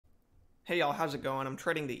Hey y'all, how's it going? I'm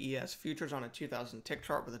trading the ES futures on a 2000 tick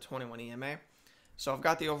chart with a 21 EMA. So I've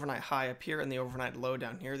got the overnight high up here and the overnight low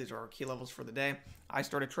down here. These are our key levels for the day. I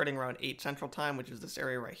started trading around 8 Central Time, which is this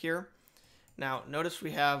area right here. Now, notice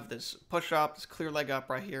we have this push up, this clear leg up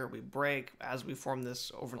right here. We break as we form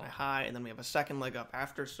this overnight high, and then we have a second leg up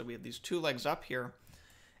after. So we have these two legs up here.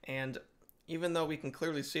 And even though we can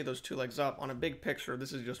clearly see those two legs up, on a big picture,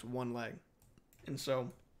 this is just one leg. And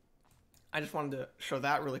so I just wanted to show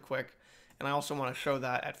that really quick. And I also want to show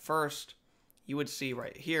that at first, you would see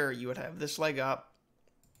right here, you would have this leg up.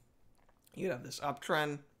 You'd have this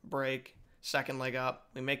uptrend, break, second leg up.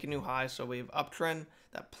 We make a new high, so we have uptrend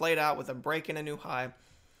that played out with a break and a new high.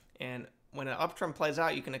 And when an uptrend plays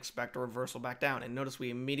out, you can expect a reversal back down. And notice we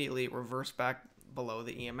immediately reverse back below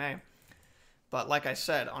the EMA. But like I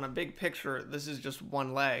said, on a big picture, this is just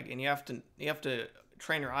one leg, and you have to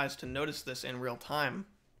train your eyes to notice this in real time,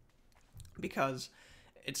 because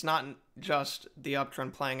it's not just the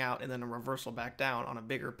uptrend playing out and then a reversal back down. On a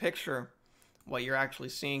bigger picture, what you're actually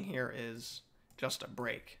seeing here is just a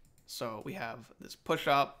break. So we have this push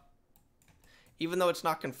up. Even though it's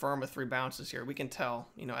not confirmed with 3 bounces here, we can tell,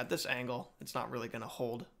 at this angle, it's not really going to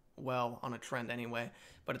hold well on a trend anyway.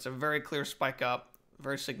 But it's a very clear spike up,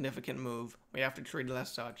 very significant move. We have to treat it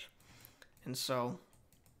as such. And so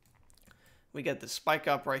we get the spike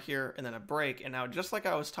up right here and then a break. And now, just like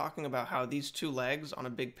I was talking about how these two legs on a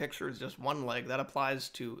big picture is just one leg, that applies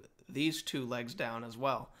to these two legs down as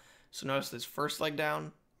well. So notice this first leg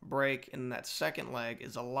down, break, and that second leg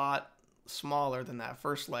is a lot smaller than that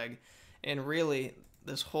first leg. And really,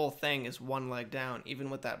 this whole thing is one leg down, even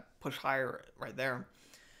with that push higher right there.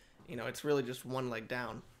 It's really just one leg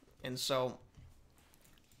down. And so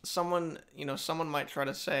someone might try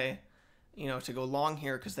to say, to go long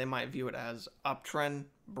here, because they might view it as uptrend,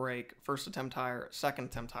 break, first attempt higher, second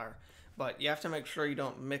attempt higher. But you have to make sure you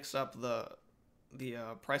don't mix up the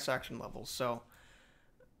price action levels. So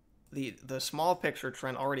the small picture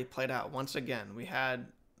trend already played out. Once again, we had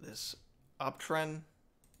this uptrend,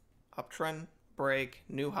 break,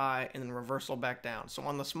 new high, and then reversal back down. So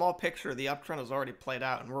on the small picture, the uptrend has already played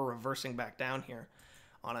out, and we're reversing back down here.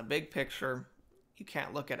 On a big picture, you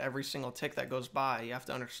can't look at every single tick that goes by. You have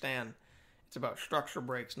to understand it's about structure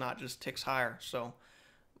breaks, not just ticks higher. So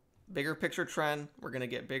bigger picture trend, we're going to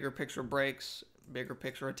get bigger picture breaks, bigger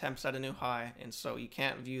picture attempts at a new high. And so you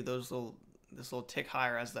can't view this little tick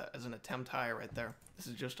higher as an attempt higher right there. This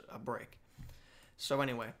is just a break. So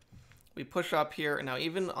anyway, we push up here. And now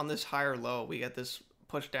even on this higher low, we get this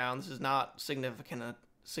push down. This is not significant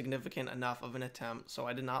enough of an attempt. So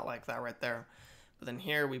I did not like that right there. But then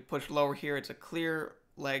here we push lower here. It's a clear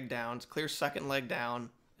leg down. It's a clear second leg down.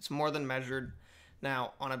 It's more than measured.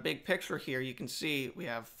 Now, on a big picture here, you can see we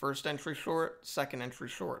have first entry short, second entry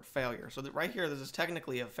short, failure. So that right here, this is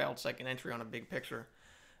technically a failed second entry on a big picture.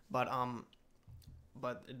 But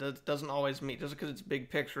it doesn't always mean, just because it's big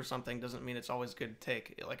picture something doesn't mean it's always good to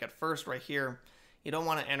take. Like at first right here, you don't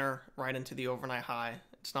want to enter right into the overnight high.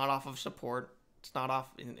 It's not off of support. It's not off,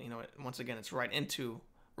 once again, it's right into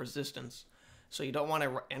resistance. So you don't want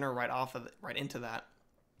to enter right into that.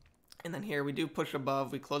 And then here we do push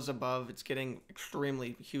above, we close above. It's getting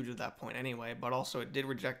extremely huge at that point anyway, but also it did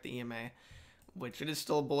reject the EMA, which it is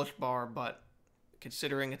still a bullish bar, but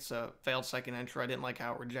considering it's a failed second entry, I didn't like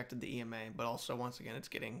how it rejected the EMA, but also once again, it's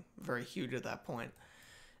getting very huge at that point.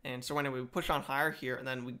 And so anyway, we push on higher here, and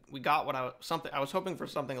then we got I was hoping for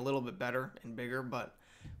something a little bit better and bigger, but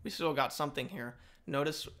we still got something here.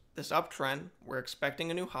 Notice this uptrend, we're expecting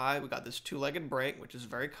a new high. We got this two-legged break, which is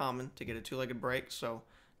very common to get a two-legged break. So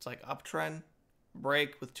it's like uptrend,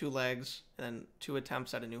 break with two legs, and then 2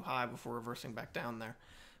 attempts at a new high before reversing back down there.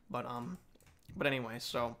 But anyway,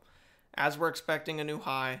 so as we're expecting a new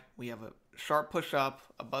high, we have a sharp push up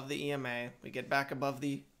above the EMA. We get back above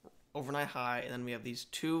the overnight high, and then we have these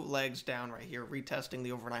 2 legs down right here, retesting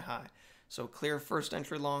the overnight high. So clear first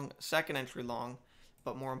entry long, second entry long,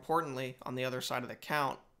 but more importantly, on the other side of the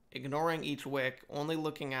count, ignoring each wick, only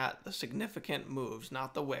looking at the significant moves,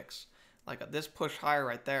 not the wicks. Like this push higher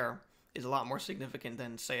right there is a lot more significant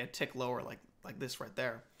than, say, a tick lower like this right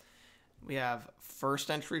there. We have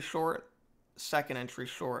first entry short, second entry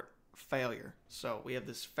short, failure. So we have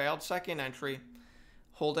this failed second entry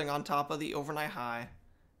holding on top of the overnight high.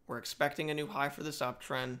 We're expecting a new high for this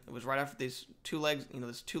uptrend. It was right after these 2 legs,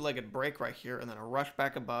 this two-legged break right here, and then a rush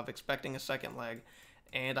back above, expecting a second leg.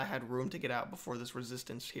 And I had room to get out before this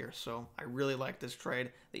resistance here. So I really like this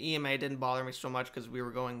trade. The EMA didn't bother me so much because we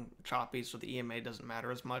were going choppy, so the EMA doesn't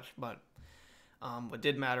matter as much. But what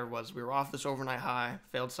did matter was we were off this overnight high,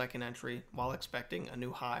 failed second entry, while expecting a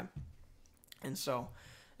new high. And so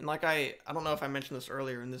And like I don't know if I mentioned this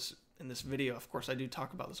earlier in this video. Of course, I do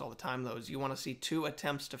talk about this all the time though. Is you want to see 2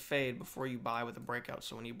 attempts to fade before you buy with a breakout.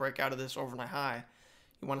 So when you break out of this overnight high,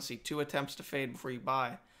 you want to see 2 attempts to fade before you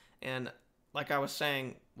buy. And like I was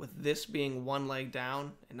saying, with this being one leg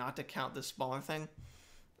down, and not to count this smaller thing,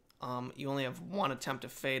 you only have 1 attempt to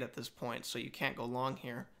fade at this point, so you can't go long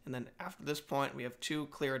here. And then after this point, we have 2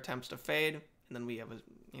 clear attempts to fade, and then we have a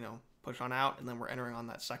push on out, and then we're entering on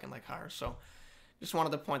that second leg higher. So just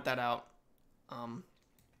wanted to point that out.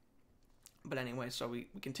 But anyway, so we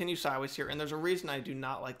continue sideways here, and there's a reason I do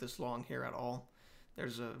not like this long here at all.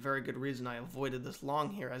 There's a very good reason I avoided this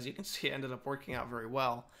long here. As you can see, it ended up working out very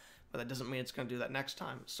well, but that doesn't mean it's going to do that next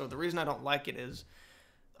time. So the reason I don't like it is,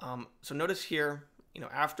 so notice here,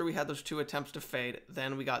 after we had those 2 attempts to fade,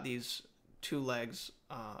 then we got these 2 legs,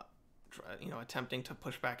 attempting to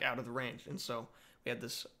push back out of the range. And so we had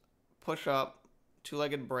this push up,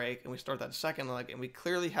 2-legged break, and we start that second leg, and we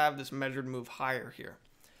clearly have this measured move higher here.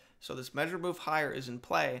 So this measured move higher is in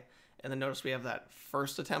play, and then notice we have that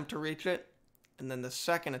first attempt to reach it, and then the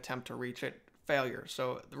second attempt to reach it, failure.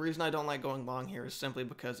 So the reason I don't like going long here is simply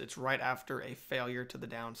because it's right after a failure to the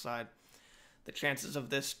downside. The chances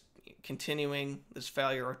of this continuing, this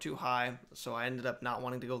failure, are too high, so I ended up not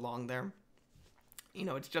wanting to go long there.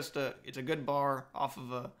 It's a good bar off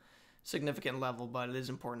of a significant level, but it is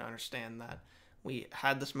important to understand that we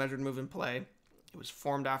had this measured move in play. It was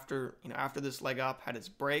formed after this leg up had its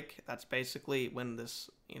break. That's basically when this,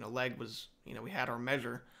 leg was, we had our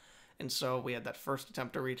measure. And so we had that first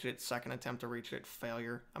attempt to reach it, second attempt to reach it,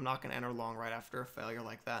 failure. I'm not going to enter long right after a failure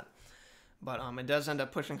like that. But it does end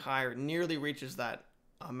up pushing higher. It nearly reaches that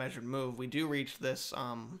measured move. We do reach this,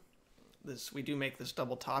 we do make this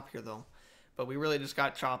double top here though. But we really just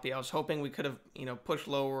got choppy. I was hoping we could have, pushed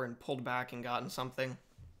lower and pulled back and gotten something.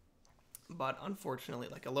 But unfortunately,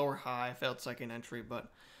 like a lower high, failed second entry,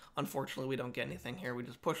 but unfortunately we don't get anything here. We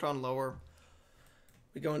just push on lower.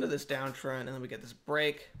 We go into this downtrend, and then we get this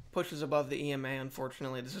break. Pushes above the EMA,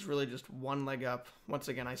 unfortunately. This is really just one leg up. Once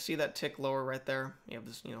again, I see that tick lower right there. You have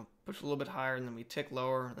this, push a little bit higher, and then we tick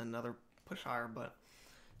lower, and then another push higher. But,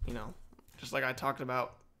 just like I talked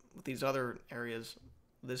about with these other areas,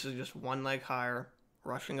 this is just one leg higher,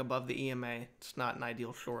 rushing above the EMA. It's not an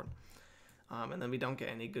ideal short. And then we don't get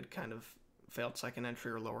any good kind of failed second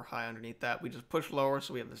entry or lower high underneath that. We just push lower,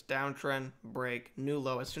 so we have this downtrend, break, new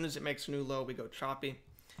low. As soon as it makes a new low, we go choppy,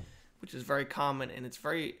 which is very common, and it's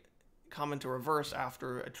very common to reverse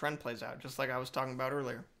after a trend plays out, just like I was talking about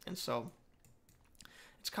earlier. And so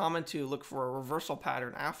it's common to look for a reversal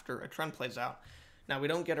pattern after a trend plays out. Now, we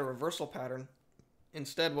don't get a reversal pattern.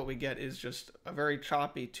 Instead, what we get is just a very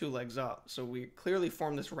choppy 2 legs up. So we clearly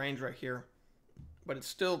form this range right here, but it's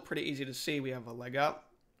still pretty easy to see. We have a leg up,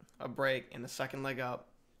 a break, and a second leg up,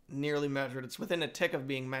 nearly measured. It's within a tick of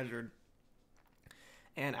being measured.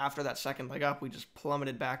 And after that second leg up, we just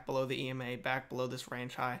plummeted back below the EMA, back below this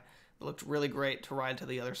range high. It looked really great to ride to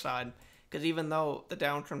the other side, because even though the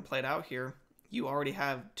downtrend played out here, you already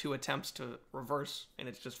have 2 attempts to reverse, and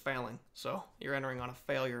it's just failing. So you're entering on a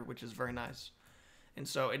failure, which is very nice. And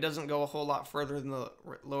so it doesn't go a whole lot further than the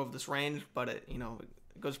low of this range, but it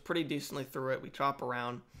goes pretty decently through it. We chop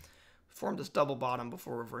around, formed this double bottom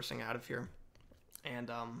before reversing out of here. And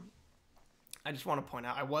I just want to point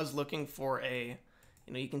out, I was looking for a,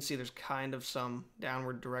 you can see there's kind of some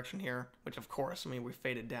downward direction here, which of course, we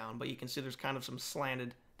faded down, but you can see there's kind of some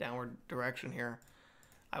slanted downward direction here.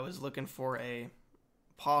 I was looking for a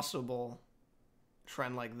possible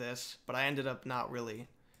trend like this, but I ended up not really,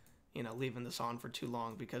 leaving this on for too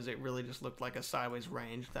long, because it really just looked like a sideways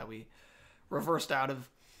range that we reversed out of.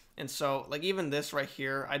 And so, like, even this right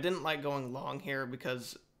here, I didn't like going long here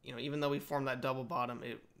because, even though we formed that double bottom,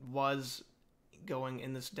 it was going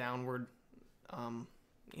in this downward,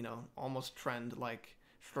 almost trend-like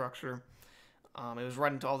structure. It was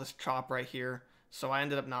right into all this chop right here, so I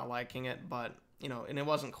ended up not liking it, but, and it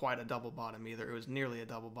wasn't quite a double bottom either. It was nearly a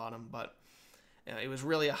double bottom, but it was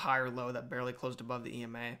really a higher low that barely closed above the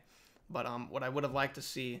EMA. But what I would have liked to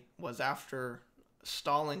see was, after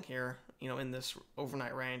stalling here, in this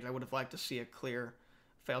overnight range, I would have liked to see a clear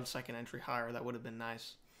failed second entry higher. That would have been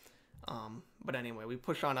nice. But anyway, we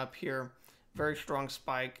push on up here. Very strong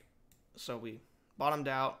spike. So we bottomed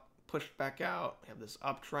out, pushed back out. We have this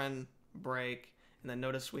uptrend, break, and then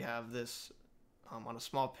notice we have this, on a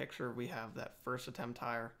small picture, we have that first attempt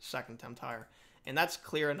higher, second attempt higher. And that's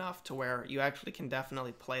clear enough to where you actually can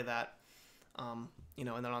definitely play that.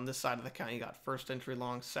 And then on this side of the count, you got first entry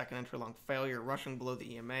long, second entry long, failure, rushing below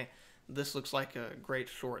the EMA. This looks like a great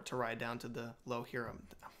short to ride down to the low here. I'm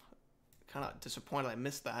kind of disappointed I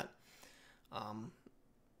missed that.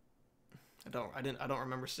 I don't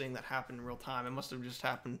remember seeing that happen in real time. It must have just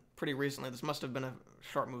happened pretty recently. This must have been a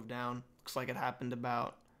sharp move down. Looks like it happened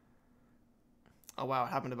about, oh wow, it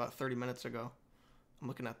happened about 30 minutes ago. I'm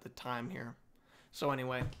looking at the time here. So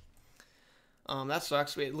anyway, that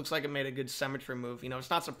sucks. It looks like it made a good symmetry move. You know, it's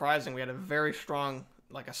not surprising. We had a very strong,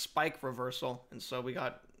 like a spike reversal, and so we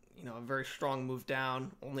got, you know, a very strong move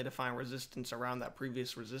down, only to find resistance around that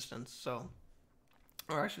previous resistance. So,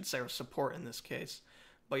 or I should say, support in this case.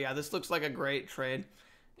 But yeah, this looks like a great trade.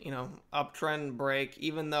 You know, uptrend break.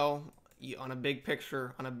 Even though on a bigger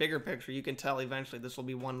picture, you can tell eventually this will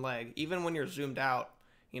be one leg. Even when you're zoomed out,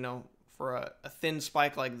 you know, for a thin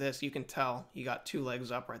spike like this, you can tell you got two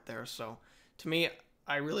legs up right there. So to me,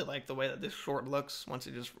 I really like the way that this short looks once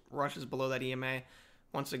it just rushes below that EMA.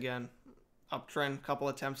 Once again, uptrend, couple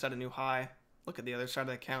attempts at a new high. Look at the other side of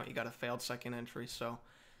the count, you got a failed second entry. So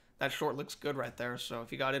that short looks good right there. So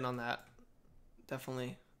if you got in on that,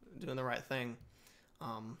 definitely doing the right thing.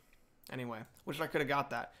 Anyway, wish I could have got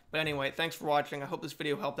that. But anyway, thanks for watching. I hope this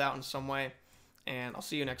video helped out in some way, and I'll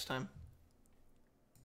see you next time.